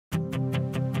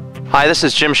Hi, this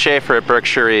is Jim Schaefer at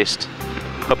Berkshire East.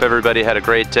 Hope everybody had a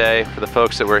great day. For the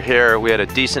folks that were here, we had a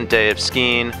decent day of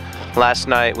skiing. Last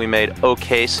night we made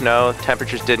okay snow.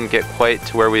 Temperatures didn't get quite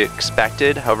to where we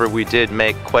expected. However, we did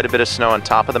make quite a bit of snow on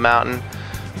top of the mountain.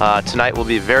 Tonight will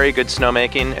be very good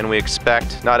snowmaking, and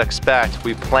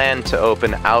we plan to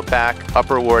open Outback,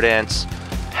 Upper Wardance,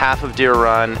 half of Deer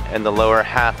Run, and the lower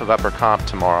half of Upper Comp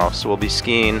tomorrow. So we'll be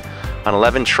skiing on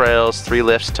 11 trails, 3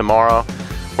 lifts tomorrow.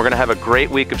 We're going to have a great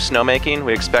week of snowmaking.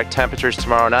 We expect temperatures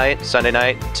tomorrow night, Sunday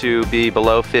night, to be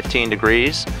below 15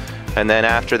 degrees. And then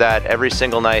after that, every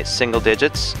single night, single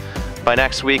digits. By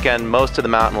next weekend, most of the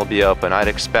mountain will be open. I'd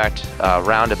expect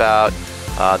roundabout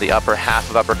the upper half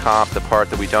of Upper Comp, the part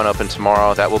that we don't open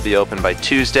tomorrow, that will be open by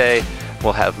Tuesday.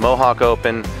 We'll have Mohawk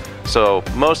open. So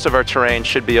most of our terrain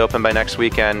should be open by next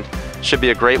weekend. Should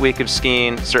be a great week of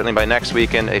skiing. Certainly by next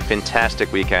weekend, a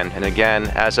fantastic weekend. And again,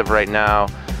 as of right now,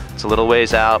 it's a little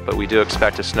ways out, but we do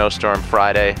expect a snowstorm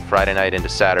Friday night into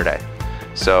Saturday.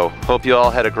 So hope you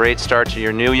all had a great start to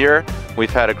your new year.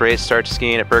 We've had a great start to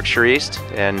skiing at Berkshire East,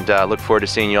 and look forward to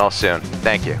seeing you all soon.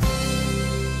 Thank you.